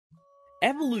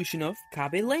evolution of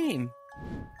Khaby Lame.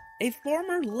 A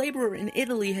former laborer in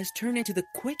Italy has turned into the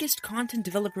quickest content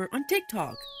developer on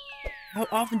TikTok. How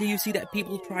often do you see that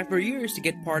people try for years to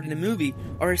get part in a movie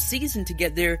or a season to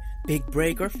get their big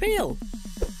break or fail?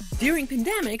 During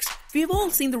pandemics, we have all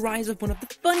seen the rise of one of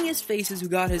the funniest faces who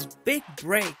got his big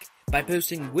break by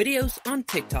posting videos on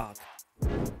TikTok.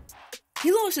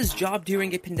 He lost his job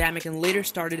during a pandemic and later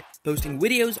started posting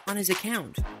videos on his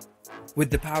account.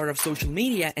 With the power of social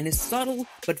media and his subtle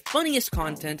but funniest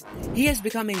content, he has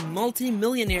become a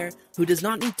multi-millionaire who does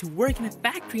not need to work in a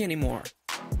factory anymore.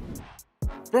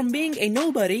 From being a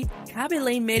nobody, Khaby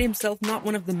Lame made himself not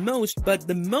one of the most, but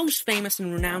the most famous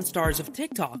and renowned stars of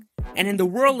TikTok, and in the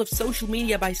world of social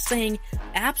media by saying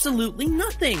absolutely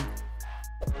nothing.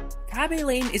 Khaby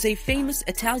Lame is a famous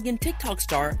Italian TikTok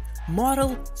star,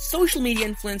 model, social media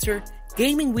influencer,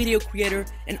 gaming video creator,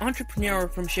 and entrepreneur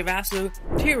from Chivasso,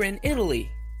 Turin, Italy.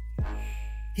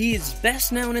 He is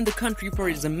best known in the country for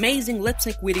his amazing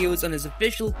lip-sync videos on his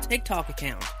official TikTok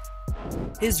account.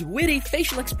 His witty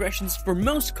facial expressions for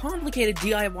most complicated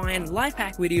DIY and life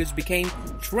hack videos became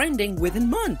trending within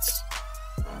months.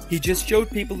 He just showed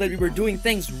people that we were doing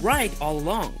things right all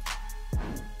along.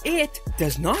 It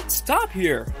does not stop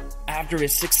here. After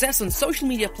his success on social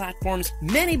media platforms,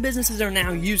 many businesses are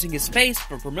now using his face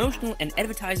for promotional and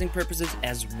advertising purposes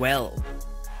as well.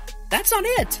 That's not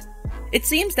it. It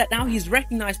seems that now he's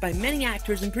recognized by many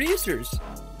actors and producers.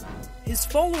 His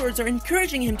followers are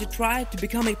encouraging him to try to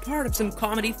become a part of some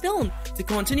comedy film to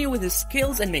continue with his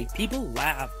skills and make people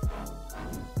laugh.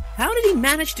 How did he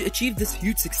manage to achieve this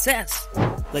huge success?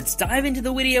 Let's dive into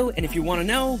the video, and if you want to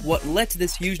know what led to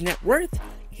this huge net worth,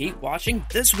 keep watching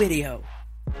this video.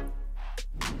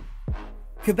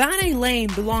 Khaby Lame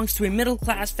belongs to a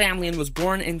middle-class family and was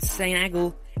born in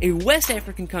Senegal, a West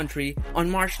African country,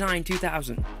 on March 9,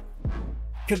 2000.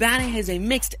 Khaby has a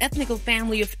mixed ethnic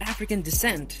family of African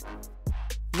descent.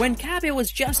 When Khaby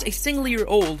was just a single year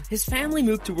old, his family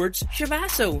moved towards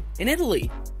Chivasso in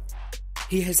Italy.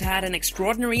 He has had an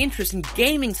extraordinary interest in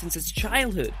gaming since his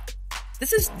childhood.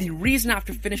 This is the reason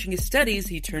after finishing his studies,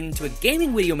 he turned into a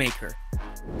gaming video maker.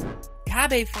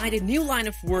 Khaby found a new line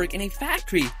of work in a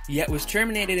factory, yet was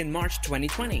terminated in March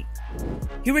 2020.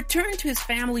 He returned to his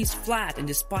family's flat, and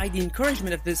despite the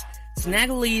encouragement of his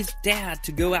Senegalese dad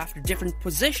to go after different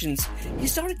positions, he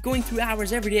started going through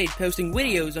hours every day posting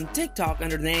videos on TikTok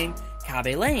under the name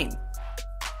Khaby Lame.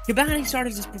 Khaby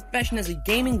started his profession as a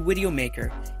gaming video maker,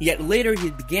 yet later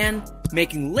he began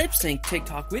making lip-sync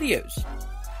TikTok videos.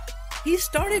 He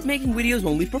started making videos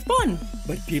only for fun,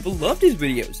 but people loved his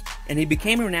videos, and he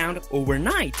became renowned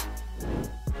overnight.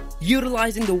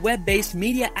 Utilizing the web-based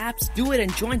media apps Do It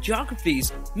and Joint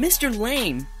Geographies, Mr.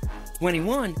 Lame,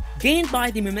 21, gained by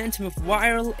the momentum of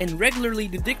viral and regularly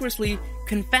ludicrously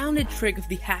confounded trick of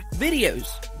the hack videos,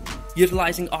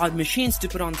 utilizing odd machines to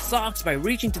put on socks by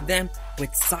reaching to them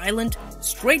with silent,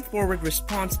 straightforward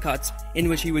response cuts in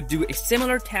which he would do a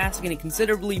similar task in a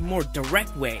considerably more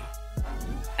direct way.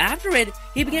 After it,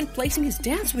 he began placing his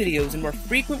dance videos and were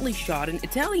frequently shot in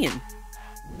Italian.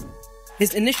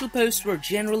 His initial posts were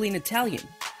generally in Italian,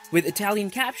 with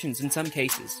Italian captions in some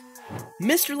cases.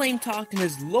 Mr. Lame talked in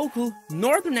his local,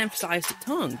 northern emphasized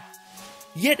tongue.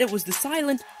 Yet it was the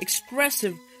silent,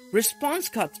 expressive response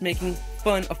cuts making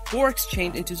fun of forks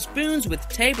changed into spoons with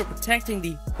tape or protecting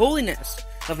the holiness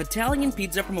of Italian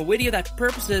pizza from a video that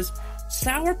purposes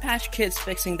Sour Patch Kids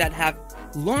fixing that have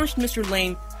launched Mr.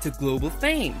 Lame to global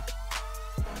fame.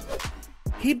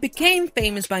 He became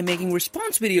famous by making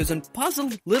response videos on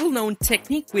puzzled, little-known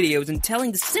technique videos and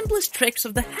telling the simplest tricks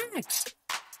of the hacks.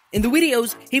 In the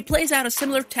videos, he plays out a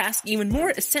similar task even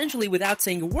more essentially without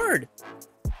saying a word.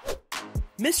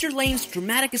 Mr. Lame's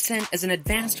dramatic ascent as an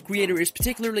advanced creator is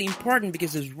particularly important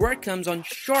because his work comes on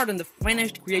short and the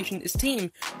finished creation is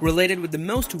team related with the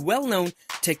most well-known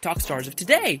TikTok stars of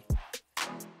today,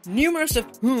 numerous of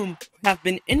whom have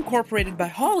been incorporated by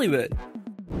Hollywood.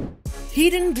 He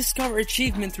didn't discover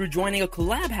achievement through joining a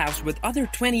collab house with other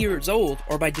 20 years old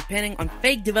or by depending on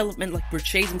fake development like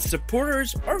purchasing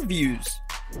supporters or views.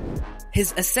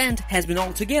 His ascent has been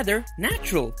altogether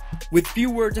natural, with few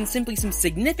words and simply some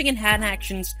significant hand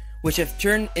actions which have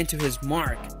turned into his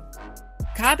mark.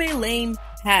 Khaby Lame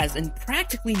has, in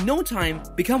practically no time,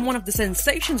 become one of the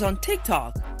sensations on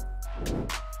TikTok.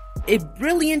 A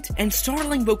brilliant and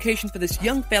startling vocation for this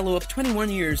young fellow of 21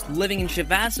 years living in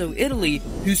Chivasso, Italy,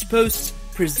 whose posts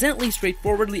presently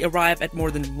straightforwardly arrive at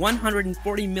more than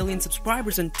 140 million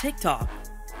subscribers on TikTok.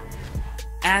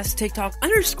 As TikTok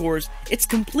underscores, it's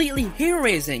completely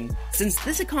hair-raising, since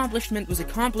this accomplishment was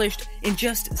accomplished in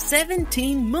just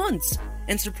 17 months,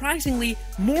 and surprisingly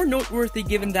more noteworthy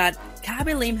given that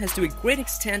Khaby Lame has to a great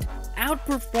extent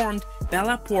outperformed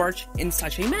Bella Poarch in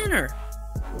such a manner.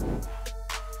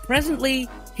 Presently,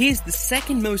 he is the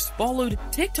second most followed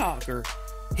TikToker.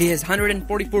 He has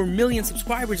 144 million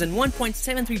subscribers and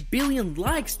 1.73 billion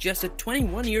likes just at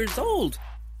 21 years old.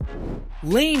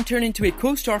 Lame turned into a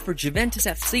co-star for Juventus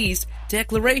FC's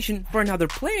declaration for another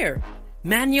player,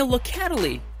 Manuel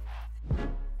Locatelli.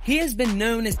 He has been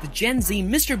known as the Gen Z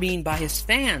Mr. Bean by his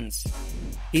fans.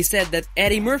 He said that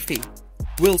Eddie Murphy,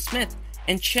 Will Smith,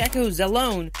 and Checo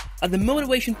Zalone are the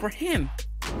motivation for him.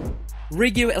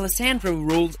 Rigo Alessandro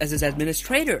roles as his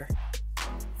administrator.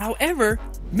 However,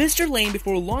 Mr. Lame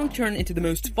before long turned into the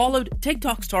most followed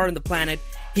TikTok star on the planet.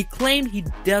 He claimed he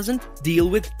doesn't deal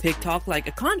with TikTok like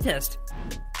a contest.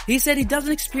 He said he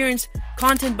doesn't experience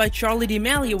content by Charli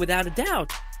D'Amelio without a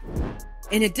doubt.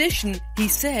 In addition, he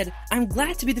said, "I'm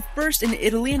glad to be the first in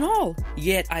Italy and all,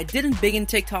 yet I didn't begin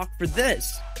TikTok for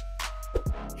this."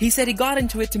 He said he got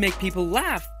into it to make people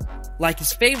laugh, like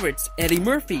his favorites Eddie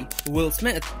Murphy, Will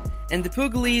Smith, and the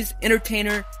Pugliese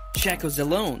entertainer Checo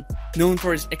Zalone, known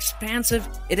for his expansive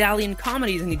Italian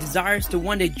comedies, and he desires to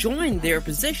one day join their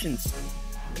positions.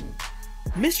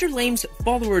 Mr. Lame's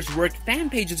followers work fan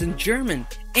pages in German,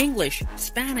 English,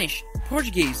 Spanish,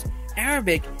 Portuguese,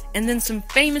 Arabic, and then some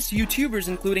famous YouTubers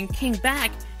including King Bach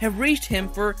have reached him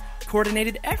for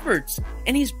coordinated efforts,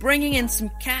 and he's bringing in some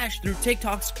cash through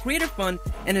TikTok's Creator Fund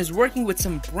and is working with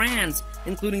some brands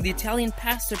including the Italian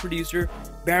pasta producer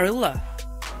Barilla.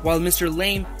 While Mr.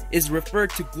 Lame is referred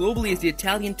to globally as the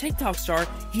Italian TikTok star,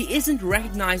 he isn't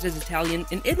recognized as Italian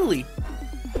in Italy.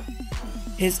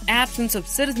 His absence of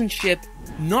citizenship,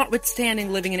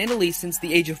 notwithstanding living in Italy since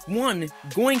the age of 1,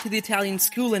 going to the Italian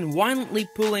school and violently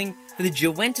pulling for the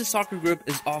Juventus soccer group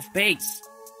is off base.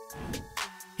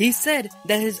 He said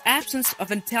that his absence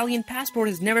of an Italian passport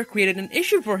has never created an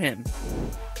issue for him.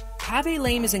 Khaby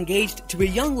Lame is engaged to a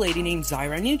young lady named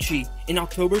Zaira Nucci in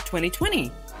October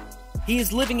 2020. He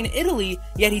is living in Italy,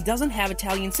 yet he doesn't have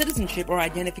Italian citizenship or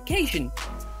identification.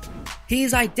 He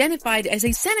is identified as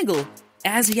a Senegal,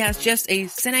 as he has just a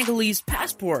Senegalese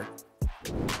passport.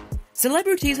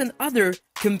 Celebrities and other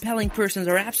compelling persons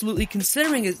are absolutely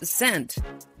considering his ascent.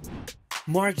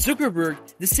 Mark Zuckerberg,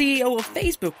 the CEO of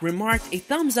Facebook, remarked a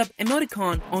thumbs-up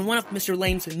emoticon on one of Mr.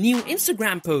 Lame's new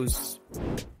Instagram posts.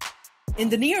 In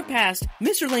the near past,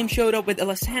 Mr. Lame showed up with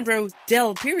Alessandro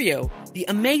Del Piero, the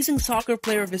amazing soccer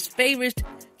player of his favorite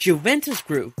Juventus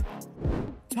group.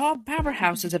 Top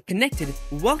powerhouses have connected,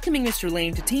 welcoming Mr.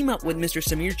 Lame to team up with Mr.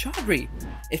 Samir Chaudhry,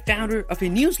 a founder of a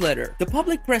newsletter. The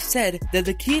public press said that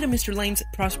the key to Mr. Lame's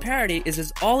prosperity is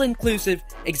his all-inclusive,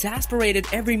 exasperated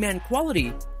everyman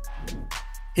quality.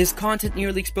 His content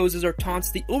nearly exposes or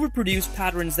taunts the overproduced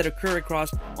patterns that occur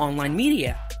across online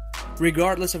media,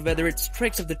 regardless of whether it's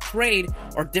tricks of the trade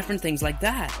or different things like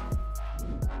that.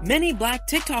 Many black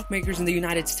TikTok makers in the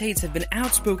United States have been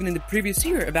outspoken in the previous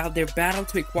year about their battle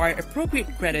to acquire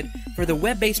appropriate credit for the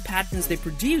web-based patterns they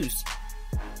produce,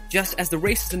 just as the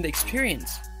racism they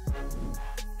experience.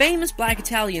 Famous black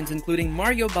Italians including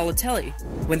Mario Balotelli,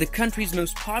 when the country's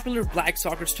most popular black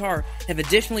soccer star, have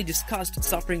additionally discussed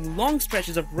suffering long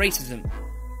stretches of racism.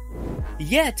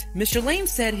 Yet, Mr. Lame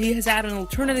said he has had an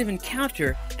alternative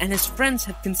encounter and his friends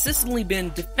have consistently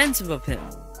been defensive of him.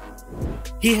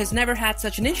 He has never had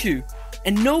such an issue,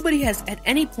 and nobody has at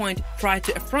any point tried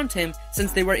to affront him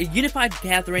since they were a unified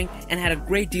gathering and had a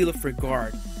great deal of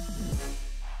regard.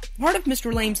 Part of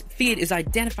Mr. Lame's feed is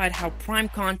identified how prime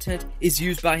content is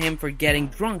used by him for getting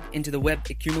drunk into the web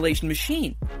accumulation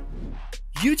machine.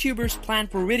 YouTubers plan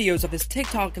for videos of his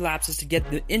TikTok collapses to get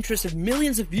the interest of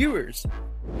millions of viewers.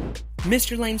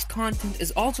 Mr. Lame's content is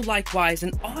also likewise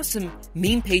an awesome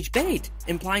meme page bait,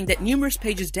 implying that numerous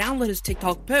pages download his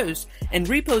TikTok posts and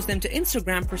repost them to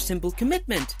Instagram for simple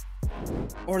commitment.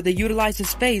 Or they utilize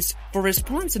his face for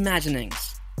response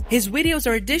imaginings. His videos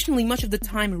are additionally much of the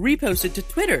time reposted to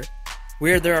Twitter,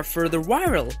 where they are further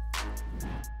viral.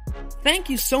 Thank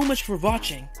you so much for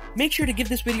watching. Make sure to give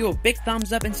this video a big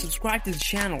thumbs up and subscribe to the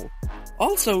channel.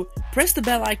 Also, press the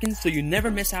bell icon so you never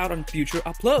miss out on future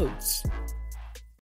uploads.